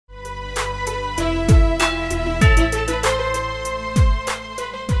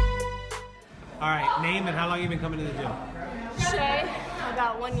name and how long you been coming to the gym? Shay,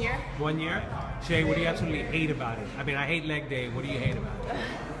 about 1 year. 1 year? Shay, what do you absolutely hate about it? I mean, I hate leg day. What do you hate about it?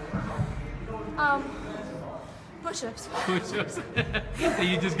 Push-ups. Push-ups.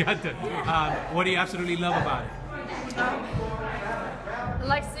 You just got to. What do you absolutely love about it? I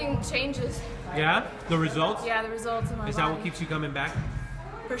like seeing changes. Yeah? The results? Yeah, the results of my Is body. that what keeps you coming back?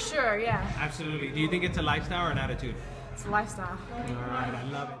 For sure, yeah. Absolutely. Do you think it's a lifestyle or an attitude? It's a lifestyle. All right, I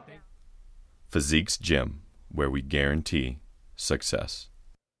love it. Physiques Gym, where we guarantee success.